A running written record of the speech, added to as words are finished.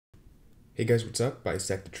Hey guys, what's up?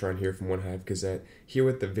 Bisectatron here from OneHive Gazette, here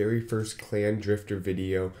with the very first clan drifter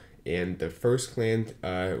video, and the first clan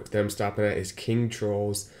that I'm stopping at is King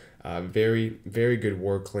Trolls. Very good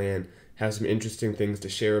war clan, has some interesting things to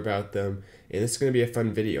share about them, and this is going to be a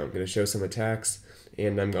fun video. I'm going to show some attacks,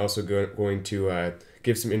 and I'm also going to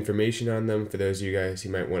give some information on them for those of you guys who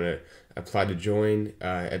might want to apply to join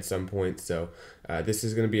at some point. So this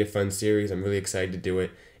is going to be a fun series. I'm really excited to do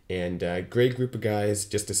it. And great group of guys,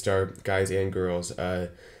 just to start, guys and girls.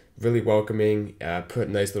 Really welcoming, put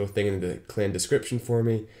a nice little thing in the clan description for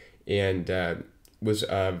me, and was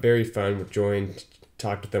very fun. Joined,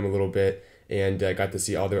 talked with them a little bit, and got to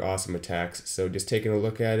see all their awesome attacks. So just taking a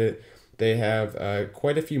look at it, they have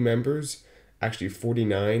quite a few members, actually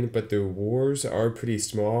 49, but their wars are pretty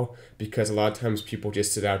small because a lot of times people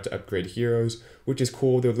just sit out to upgrade heroes, which is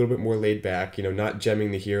cool. They're a little bit more laid back, not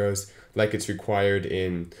gemming the heroes like it's required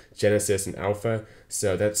in Genesis and Alpha.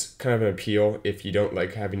 So that's kind of an appeal if you don't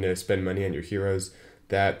like having to spend money on your heroes.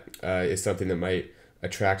 That is something that might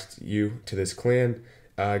attract you to this clan.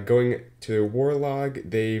 Going to their war log,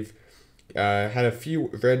 they've had a few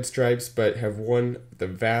red stripes, but have won the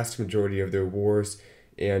vast majority of their wars.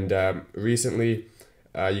 And recently,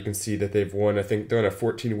 you can see that they've won, I think they're on a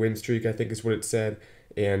 14 win streak, I think is what it said.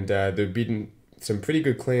 And they've beaten some pretty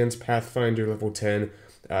good clans, Pathfinder level 10.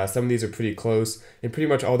 Some of these are pretty close, and pretty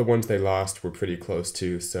much all the ones they lost were pretty close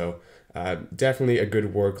too. So definitely a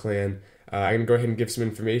good war clan. I'm going to go ahead and give some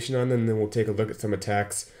information on them, and then we'll take a look at some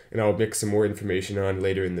attacks, and I'll mix some more information on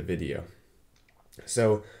later in the video.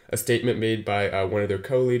 So a statement made by one of their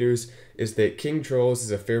co-leaders is that King Trolls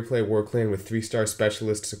is a fair play war clan with 3-star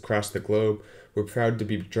specialists across the globe. We're proud to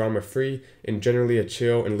be drama-free and generally a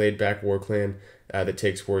chill and laid-back war clan that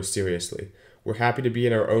takes war seriously. We're happy to be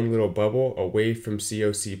in our own little bubble away from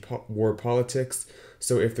COC war politics,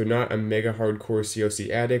 so if they're not a mega hardcore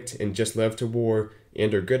COC addict and just love to war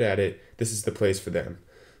and are good at it, this is the place for them.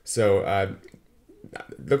 So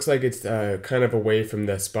looks like it's kind of away from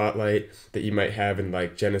the spotlight that you might have in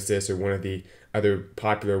like Genesis or one of the other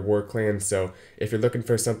popular war clans. So if you're looking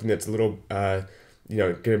for something that's a little,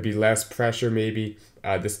 going to be less pressure maybe,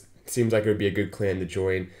 this seems like it would be a good clan to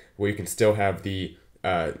join where you can still have the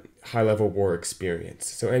high-level war experience.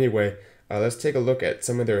 So anyway, let's take a look at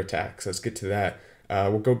some of their attacks. Let's get to that.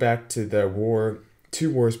 We'll go back to the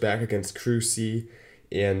two wars back against Crew C,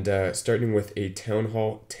 and starting with a Town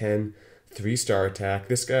Hall 10 3-star attack.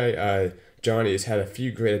 This guy, Johnny, has had a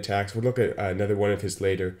few great attacks. We'll look at another one of his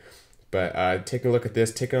later. But taking a look at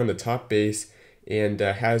this, taking on the top base, and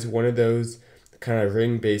has one of those kind of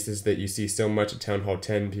ring bases that you see so much at Town Hall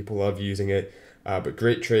 10. People love using it. But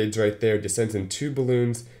great trades right there. Descends in 2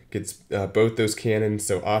 balloons, gets both those cannons,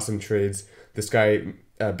 so awesome trades. This guy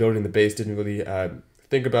building the base didn't really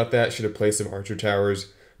think about that. Should have placed some archer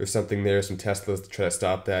towers or something there, some Teslas to try to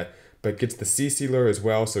stop that. But gets the sea sealer as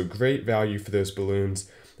well, so great value for those balloons.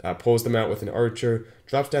 Pulls them out with an archer,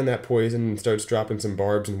 drops down that poison, and starts dropping some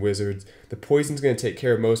barbs and wizards. The poison's going to take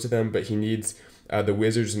care of most of them, but he needs the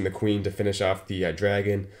wizards and the queen to finish off the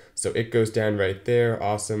dragon. So it goes down right there.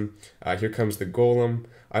 Awesome. Here comes the golem.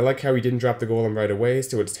 I like how he didn't drop the golem right away,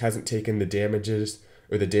 so it hasn't taken the damages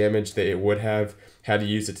or the damage that it would have had to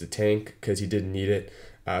use it to tank because he didn't need it.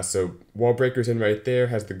 So wall breaker's in right there.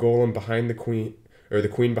 Has the golem behind the queen, or the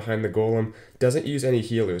queen behind the golem. Doesn't use any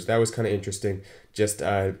healers. That was kind of interesting. Just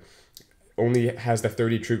only has the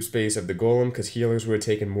 30 troop space of the golem because healers would have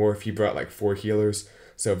taken more if he brought like 4 healers.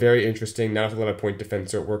 So very interesting, not a lot of point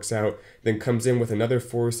defense, so it works out. Then comes in with another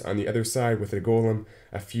force on the other side with a golem,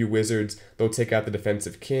 a few wizards. They'll take out the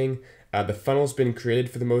defensive king. The funnel's been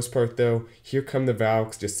created for the most part though. Here come the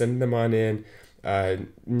Valks, just sending them on in.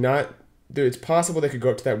 It's possible they could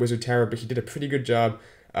go up to that wizard tower, but he did a pretty good job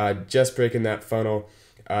just breaking that funnel.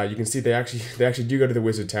 You can see they actually do go to the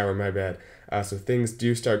wizard tower, my bad. So things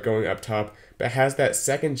do start going up top, but has that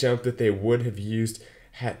second jump that they would have used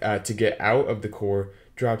to get out of the core.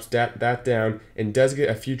 Drops that down and does get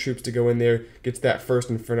a few troops to go in there, gets that first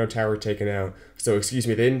Inferno Tower taken out. So excuse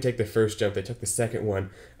me, they didn't take the first jump, they took the second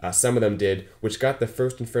one. Some of them did, which got the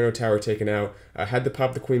first Inferno Tower taken out. Had to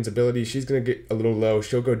pop the Queen's ability. She's going to get a little low.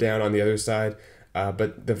 She'll go down on the other side.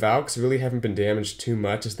 But the Valks really haven't been damaged too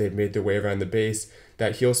much as they've made their way around the base.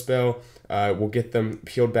 That heal spell will get them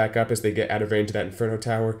healed back up as they get out of range of that Inferno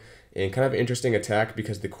Tower. And kind of an interesting attack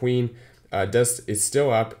because the Queen is still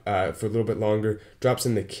up for a little bit longer, drops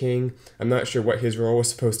in the king. I'm not sure what his role was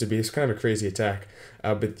supposed to be. It's kind of a crazy attack,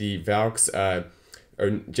 but the Valks are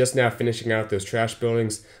just now finishing out those trash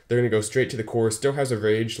buildings. They're going to go straight to the core, still has a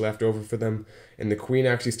rage left over for them, and the queen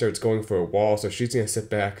actually starts going for a wall, so she's going to sit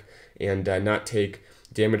back and not take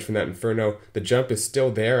damage from that Inferno. The jump is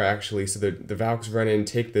still there, actually, so the Valks run in,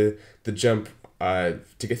 take the jump to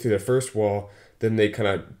get through the first wall, then they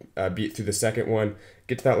kind of beat through the second one,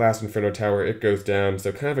 get to that last Inferno tower, it goes down.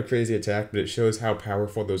 So kind of a crazy attack, but it shows how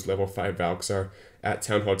powerful those level 5 Valks are at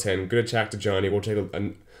Town Hall 10. Good attack to Johnny. We'll take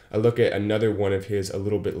a look at another one of his a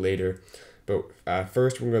little bit later. But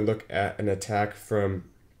first we're going to look at an attack from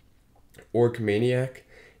Maniac,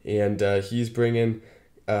 and he's bringing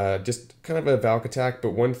just kind of a Valk attack,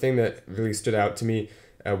 but one thing that really stood out to me,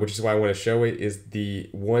 which is why I want to show it, is the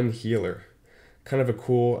one healer. Kind of a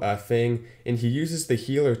cool thing, and he uses the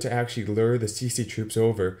healer to actually lure the CC troops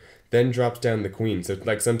over, then drops down the queen. So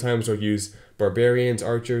like sometimes we'll use barbarians,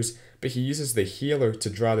 archers, but he uses the healer to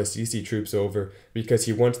draw the CC troops over because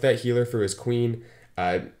he wants that healer for his queen.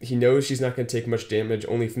 He knows she's not going to take much damage,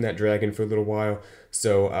 only from that dragon for a little while,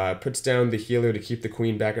 so puts down the healer to keep the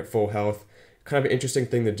queen back at full health. Kind of an interesting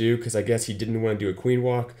thing to do, because I guess he didn't want to do a queen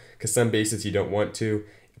walk, because some bases you don't want to,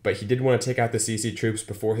 but he did want to take out the CC troops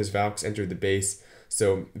before his Valks entered the base.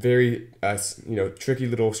 So very tricky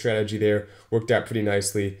little strategy there, worked out pretty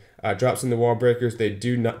nicely. Drops in the wall breakers. They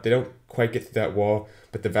don't quite get through that wall,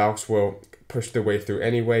 but the Valks will push their way through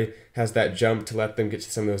anyway. Has that jump to let them get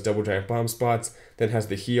to some of those double giant bomb spots. Then has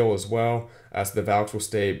the heal as well, so the Valks will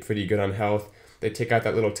stay pretty good on health. They take out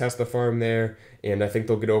that little Tesla farm there, and I think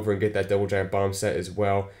they'll get over and get that double giant bomb set as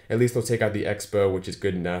well. At least they'll take out the Expo, which is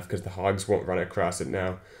good enough because the Hogs won't run across it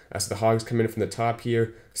now. So the Hogs come in from the top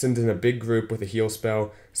here, sends in a big group with a heal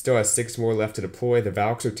spell. Still has 6 more left to deploy. The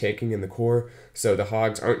Valks are taking in the core, so the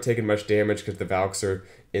Hogs aren't taking much damage because the Valks are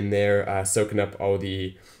in there soaking up all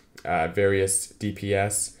the various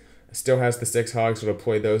DPS. Still has the 6 Hogs. We'll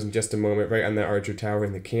deploy those in just a moment right on that archer tower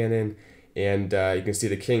and the cannon. And you can see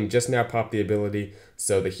the king just now popped the ability.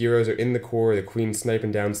 So the heroes are in the core. The queen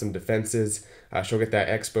sniping down some defenses. She'll get that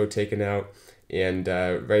Expo taken out. And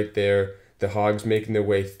right there, the Hogs making their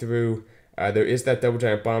way through. There is that double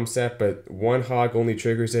giant bomb set, but one Hog only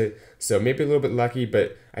triggers it. So maybe a little bit lucky,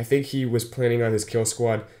 but I think he was planning on his kill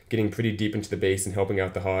squad getting pretty deep into the base and helping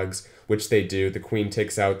out the Hogs, which they do. The queen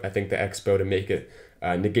takes out, I think, the Expo to make it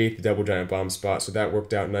negate the double giant bomb spot. So that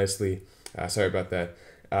worked out nicely. Sorry about that.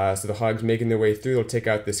 So the Hogs making their way through. They'll take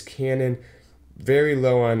out this cannon. Very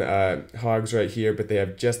low on Hogs right here, but they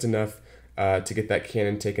have just enough to get that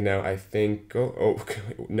cannon taken out, I think.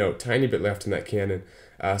 No, tiny bit left in that cannon.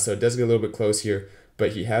 So it does get a little bit close here,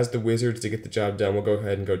 but he has the wizards to get the job done. We'll go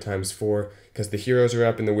ahead and go ×4 because the heroes are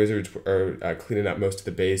up and the wizards are cleaning up most of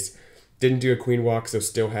the base. Didn't do a queen walk, so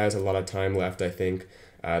still has a lot of time left, I think.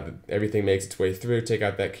 Everything makes its way through. Take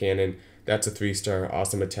out that cannon. That's a 3-star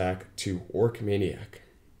awesome attack to Maniac.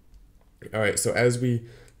 Alright, so as we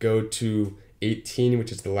go to 18,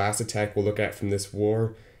 which is the last attack we'll look at from this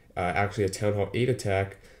war, actually a Town Hall 8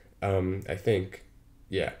 attack, I think,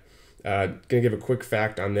 yeah. Gonna give a quick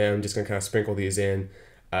fact on them, just gonna kind of sprinkle these in.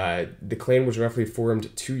 The clan was roughly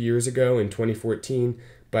formed 2 years ago in 2014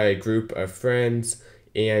 by a group of friends,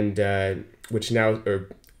 and which now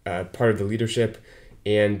are part of the leadership,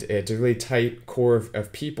 and it's a really tight core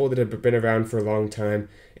of people that have been around for a long time,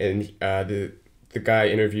 and the guy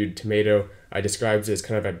interviewed Tomato describes it as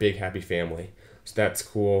kind of a big happy family. So that's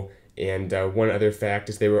cool. And one other fact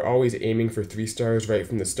is they were always aiming for 3 stars right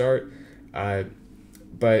from the start,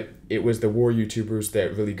 but it was the war YouTubers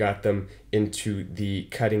that really got them into the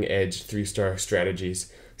cutting edge 3-star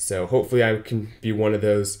strategies. So hopefully I can be one of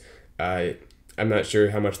those. I'm not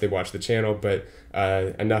sure how much they watch the channel, but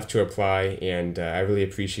enough to apply, and I really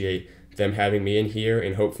appreciate them having me in here,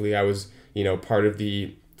 and hopefully I was, part of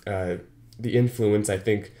the influence, I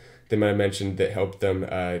think they might have mentioned, that helped them,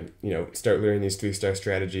 start learning these 3-star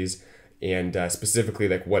strategies, and specifically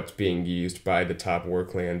like what's being used by the top war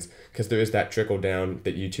clans, because there is that trickle down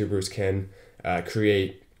that YouTubers can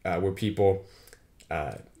create where people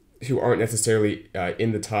who aren't necessarily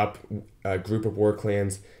in the top group of war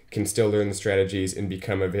clans can still learn the strategies and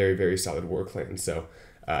become a very, very solid war clan. So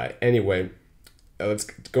anyway, let's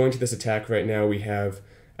go into this attack right now. We have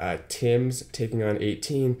Tim's taking on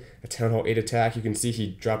 18, a Town Hall 8 attack. You can see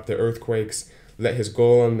he dropped the Earthquakes, let his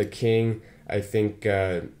Golem, the King, I think,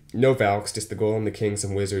 no Valks, just the Golem, the King,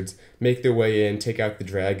 some Wizards, make their way in, take out the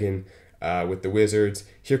Dragon with the Wizards.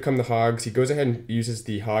 Here come the Hogs. He goes ahead and uses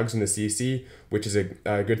the Hogs and the CC, which is a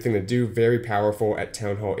good thing to do. Very powerful at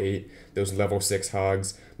Town Hall 8, those level 6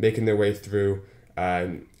 Hogs, making their way through,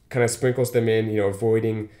 kind of sprinkles them in,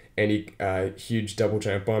 avoiding any huge double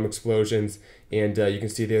giant bomb explosions. And you can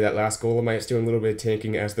see there that last Golemite's doing a little bit of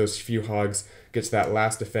tanking as those few Hogs gets that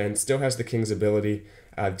last defense. Still has the King's ability.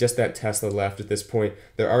 Just that Tesla left at this point.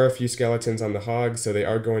 There are a few skeletons on the hogs, so they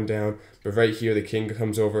are going down. But right here, the king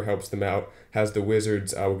comes over, helps them out, has the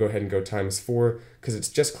wizards. We'll go ahead and go ×4 because it's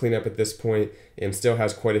just cleanup at this point and still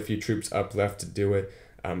has quite a few troops up left to do it.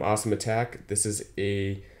 Awesome attack. This is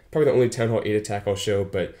probably the only Town Hall 8 attack I'll show,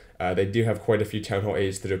 but they do have quite a few Town Hall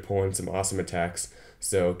 8s that are pulling some awesome attacks.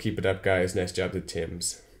 So keep it up, guys. Nice job to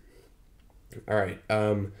Tim's. Alright,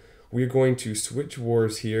 we're going to switch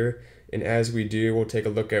wars here, and as we do, we'll take a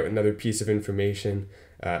look at another piece of information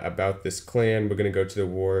about this clan. We're going to go to the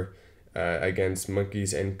war against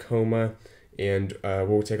Monkeys and Coma, and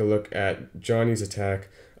we'll take a look at Johnny's attack.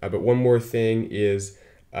 But one more thing is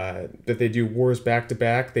that they do wars back to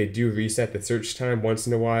back. They do reset the search time once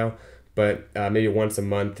in a while, but maybe once a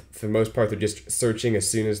month. For the most part, they're just searching as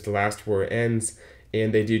soon as the last war ends,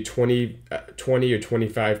 and they do 20 or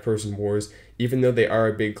 25 person wars. Even though they are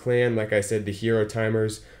a big clan, like I said, the hero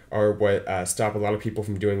timers are what stop a lot of people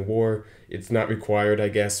from doing war. It's not required, I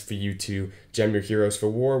guess, for you to gem your heroes for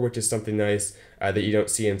war, which is something nice that you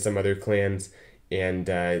don't see in some other clans. And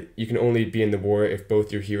you can only be in the war if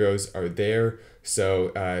both your heroes are there.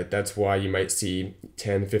 So that's why you might see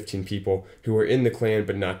 10, 15 people who are in the clan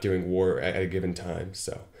but not doing war at a given time.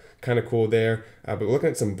 So kind of cool there. But looking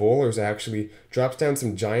at some bowlers, actually drops down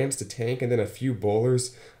some giants to tank and then a few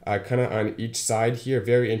bowlers kind of on each side here.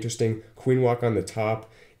 Very interesting. Queen walk on the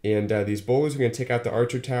top. And these bowlers are going to take out the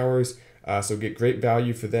archer towers, so get great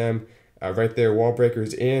value for them. Right there, wall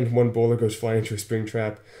breakers, and one bowler goes flying into a spring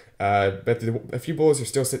trap. But a few bowlers are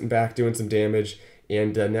still sitting back doing some damage.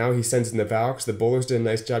 And now he sends in the Valks. The bowlers did a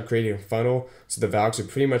nice job creating a funnel, so the Valks are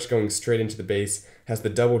pretty much going straight into the base. Has the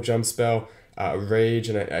double jump spell, rage,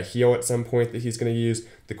 and a heal at some point that he's going to use.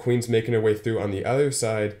 The queen's making her way through on the other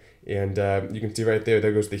side. And you can see right there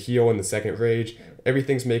goes the heal and the second rage.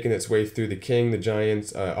 Everything's making its way through the king, the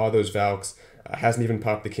giants, all those Valks. Hasn't even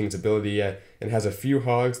popped the king's ability yet, and has a few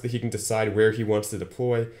hogs that he can decide where he wants to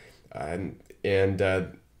deploy.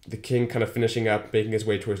 The king kind of finishing up, making his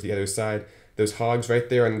way towards the other side. Those hogs right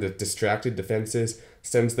there on the distracted defenses,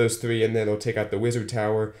 sends those 3 in there. They'll take out the wizard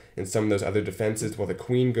tower and some of those other defenses, while the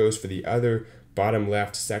queen goes for the other bottom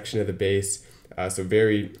left section of the base. So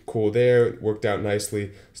very cool there, worked out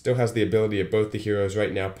nicely. Still has the ability of both the heroes.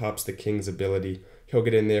 Right now pops the king's ability. He'll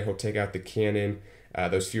get in there, he'll take out the cannon.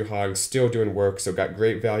 Those few hogs still doing work, so got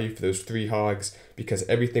great value for those 3 hogs because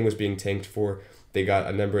everything was being tanked for. They got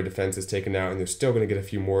a number of defenses taken out, and they're still going to get a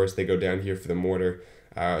few more as they go down here for the mortar.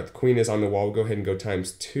 The queen is on the wall. We'll go ahead and go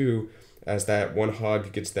 ×2 as that one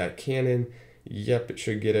hog gets that cannon. Yep, it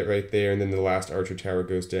should get it right there, and then the last archer tower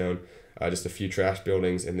goes down. Just a few trash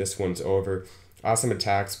buildings, and this one's over. Awesome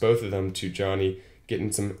attacks, both of them to Johnny,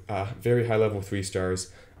 getting some very high level 3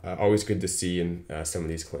 stars. Always good to see in some of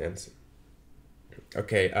these clans.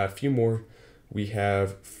 Okay, a few more. We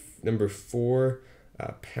have number 4,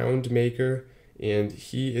 Pound Maker, and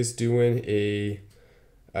he is doing a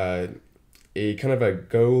kind of a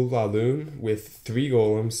go Laloon with 3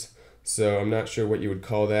 golems. So I'm not sure what you would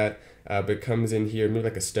call that, but comes in here, maybe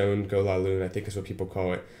like a stone go Laloon, I think is what people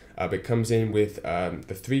call it. But comes in with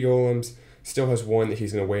the 3 golems. Still has 1 that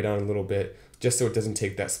he's going to wait on a little bit, just so it doesn't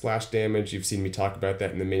take that splash damage. You've seen me talk about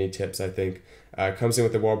that in the mini tips, I think. Comes in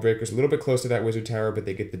with the wall breakers, a little bit close to that wizard tower, but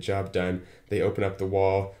they get the job done. They open up the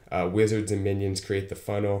wall. Wizards and minions create the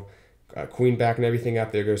funnel. Queen back and everything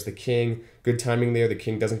up. There goes the king. Good timing there. The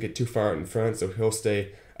king doesn't get too far out in front, so he'll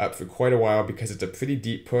stay up for quite a while because it's a pretty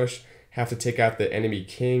deep push. Have to take out the enemy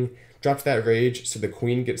king. Drops that rage, so the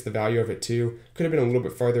queen gets the value of it too. Could have been a little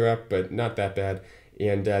bit farther up, but not that bad.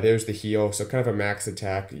 And there's the heal, so kind of a max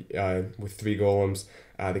attack with 3 golems.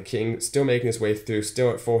 The king still making his way through, still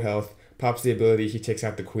at full health. Pops the ability, he takes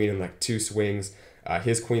out the queen in like 2 swings.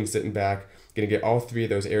 His queen sitting back, gonna get all 3 of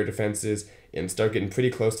those air defenses and start getting pretty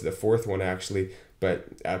close to the 4th one actually.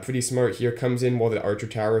 But pretty smart here, comes in while the archer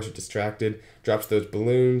towers are distracted, drops those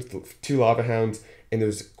balloons, 2 lava hounds, and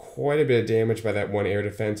there's quite a bit of damage by that 1 air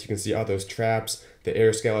defense. You can see all those traps, the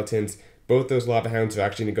air skeletons. Both those lava hounds are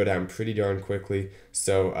actually going to go down pretty darn quickly.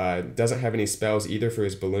 So doesn't have any spells either for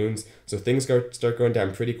his balloons. So things start going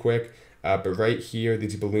down pretty quick. But right here,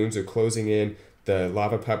 these balloons are closing in. The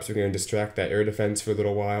lava pups are going to distract that air defense for a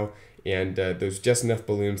little while. And there's just enough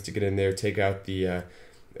balloons to get in there, take out the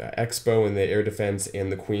Expo and the air defense,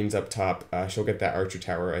 and the queen's up top. She'll get that archer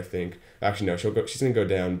tower, I think. Actually, no, she's going to go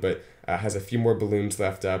down, but has a few more balloons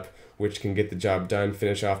left up, which can get the job done,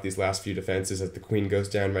 finish off these last few defenses as the queen goes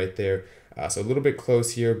down right there. So a little bit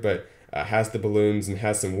close here, but has the balloons and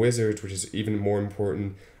has some wizards, which is even more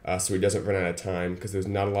important, so he doesn't run out of time because there's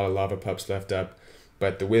not a lot of lava pups left up.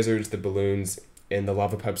 But the wizards, the balloons, and the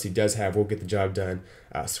lava pups he does have will get the job done.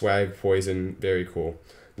 Swag, poison, very cool.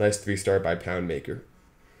 Nice 3-star by Poundmaker.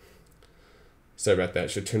 Sorry about that.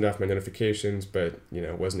 Should have turned off my notifications, but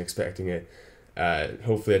wasn't expecting it.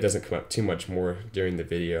 Hopefully it doesn't come up too much more during the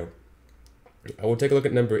video. We'll take a look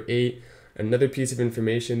at number 8. Another piece of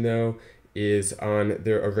information though is on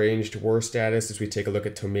their arranged war status as we take a look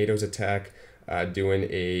at Tomato's attack doing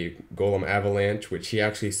a golem avalanche, which he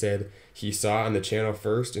actually said he saw on the channel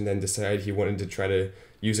first and then decided he wanted to try to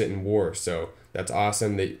use it in war. So that's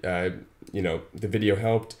awesome that the video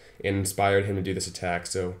helped and inspired him to do this attack.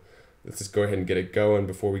 So let's just go ahead and get it going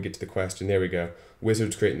before we get to the question. There we go.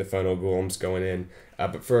 Wizards creating the funnel, golems going in.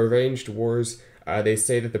 But for arranged wars, they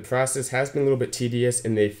say that the process has been a little bit tedious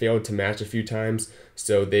and they failed to match a few times,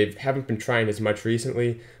 so they haven't been trying as much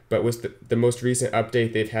recently, but with the most recent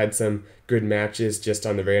update, they've had some good matches just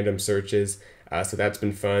on the random searches, so that's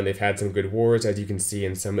been fun. They've had some good wars, as you can see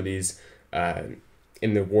in some of these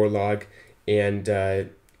in the war log, and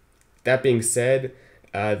that being said,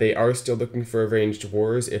 they are still looking for arranged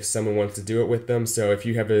wars if someone wants to do it with them. So if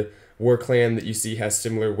you have a war clan that you see has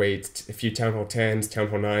similar weights, a few Town Hall 10s, Town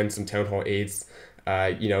Hall 9s, some Town Hall 8s,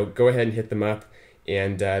 go ahead and hit them up.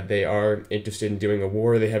 And they are interested in doing a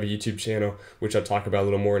war. They have a YouTube channel, which I'll talk about a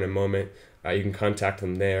little more in a moment. You can contact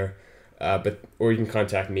them there, or you can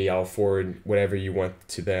contact me. I'll forward whatever you want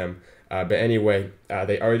to them. But anyway,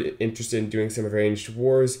 they are interested in doing some arranged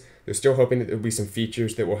wars. They're still hoping that there'll be some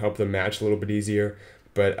features that will help them match a little bit easier.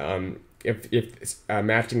 But if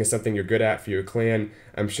matching is something you're good at for your clan,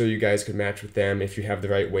 I'm sure you guys could match with them if you have the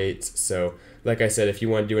right weights. So like I said, if you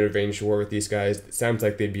want to do an arranged war with these guys, it sounds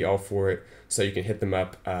like they'd be all for it. So you can hit them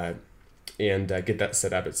up and get that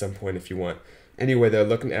set up at some point if you want. Anyway, they're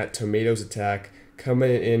looking at Tomato's attack,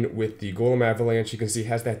 coming in with the Golem Avalanche. You can see it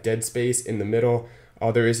has that dead space in the middle.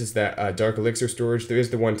 All there is that Dark Elixir storage. There is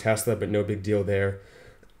the 1 Tesla, but no big deal there.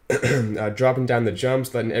 Dropping down the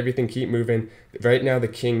jumps, letting everything keep moving. Right now the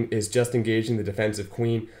king is just engaging the defensive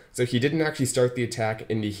queen, so he didn't actually start the attack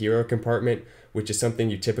in the hero compartment, which is something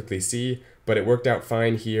you typically see, but it worked out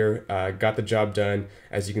fine here. Got the job done,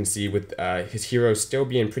 as you can see, with his heroes still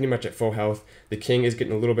being pretty much at full health. The king is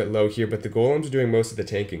getting a little bit low here, but the golems are doing most of the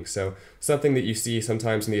tanking. So something that you see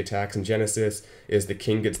sometimes in the attacks in Genesis is the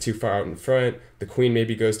king gets too far out in front, the queen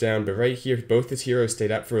maybe goes down, but right here both his heroes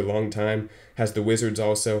stayed up for a long time. Has the wizards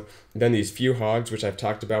also. And then these few hogs, which I've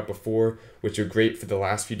talked about before, which are great for the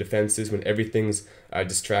last few defenses when everything's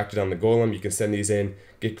distracted on the golem. You can send these in,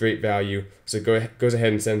 get great value. So goes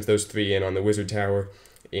ahead and sends those 3 in on the wizard tower,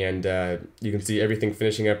 and you can see everything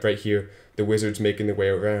finishing up right here. The wizards making their way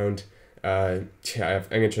around. I'm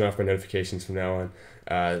gonna turn off my notifications from now on.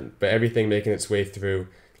 But everything making its way through.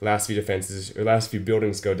 Last few defenses, or last few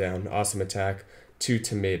buildings go down. Awesome attack to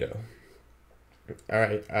Tomato. All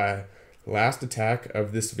right. Last attack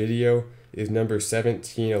of this video is number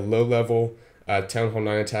 17, a low-level Town Hall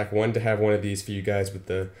 9 attack. Wanted to have one of these for you guys with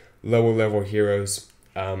the lower-level heroes.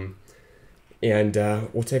 And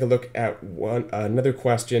we'll take a look at another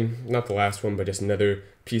question, not the last one, but just another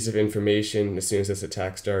piece of information as soon as this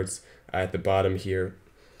attack starts at the bottom here.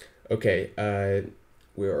 Okay,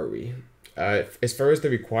 where are we? As far as the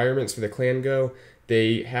requirements for the clan go,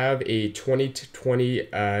 they have a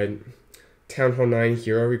 20-20 Town Hall 9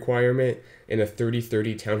 hero requirement and a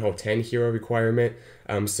 30-30 Town Hall 10 hero requirement.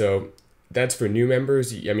 So that's for new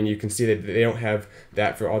members. I mean, you can see that they don't have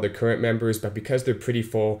that for all the current members, but because they're pretty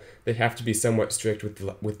full, they have to be somewhat strict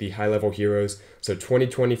with the high-level heroes. So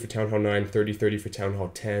 20-20 for Town Hall 9, 30-30 for Town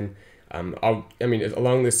Hall 10.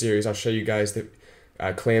 Along this series, I'll show you guys that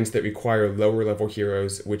clans that require lower-level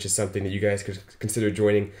heroes, which is something that you guys could consider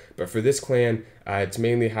joining. But for this clan, it's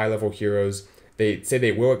mainly high-level heroes. They say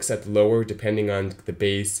they will accept lower depending on the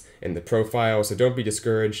base and the profile, so don't be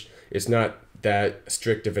discouraged. It's not that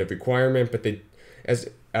strict of a requirement, but they, as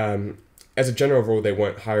a general rule, they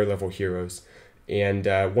want higher level heroes. And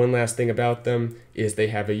one last thing about them is they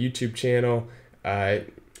have a YouTube channel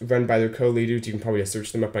run by their co-leaders. You can probably just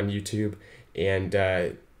search them up on YouTube. And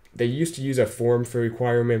they used to use a form for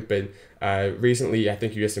requirement, but recently I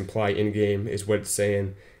think you just imply in-game is what it's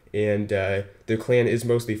saying. And their clan is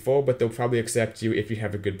mostly full, but they'll probably accept you if you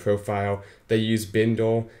have a good profile. They use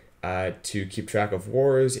Bindle to keep track of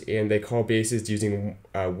wars, and they call bases using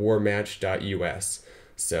warmatch.us.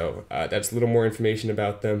 So that's a little more information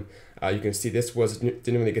about them. You can see this didn't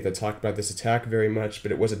really get to talk about this attack very much,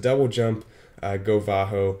 but it was a double jump, go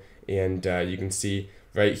Vaho, and you can see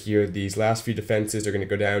right here these last few defenses are going to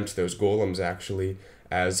go down to those golems actually,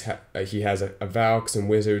 as he has a Valk, some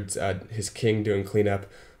wizards, his king doing cleanup.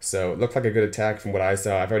 So it looked like a good attack from what I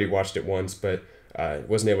saw. I've already watched it once, but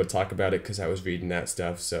wasn't able to talk about it because I was reading that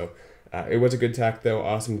stuff. So It was a good attack though.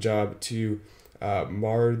 Awesome job to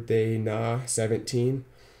Mardena17,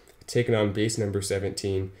 taking on base number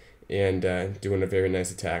 17 and doing a very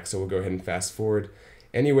nice attack. So we'll go ahead and fast forward.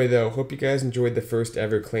 Anyway though, hope you guys enjoyed the first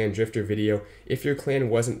ever clan drifter video. If your clan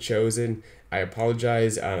wasn't chosen, I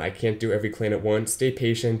apologize. I can't do every clan at once. Stay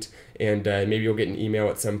patient, and maybe you'll get an email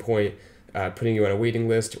at some point putting you on a waiting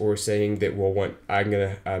list or saying that I'm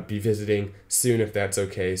gonna be visiting soon, if that's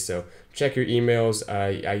okay. So check your emails.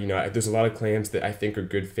 There's a lot of clans that I think are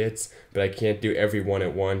good fits, but I can't do every one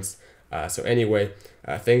at once. So anyway,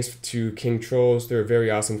 thanks to King Trolls. They're a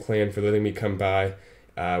very awesome clan for letting me come by.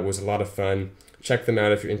 It was a lot of fun. Check them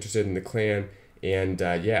out if you're interested in the clan. And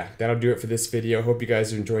yeah, that'll do it for this video. Hope you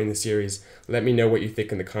guys are enjoying the series. Let me know what you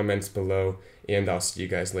think in the comments below, and I'll see you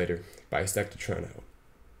guys later. Bye, Stack to Toronto.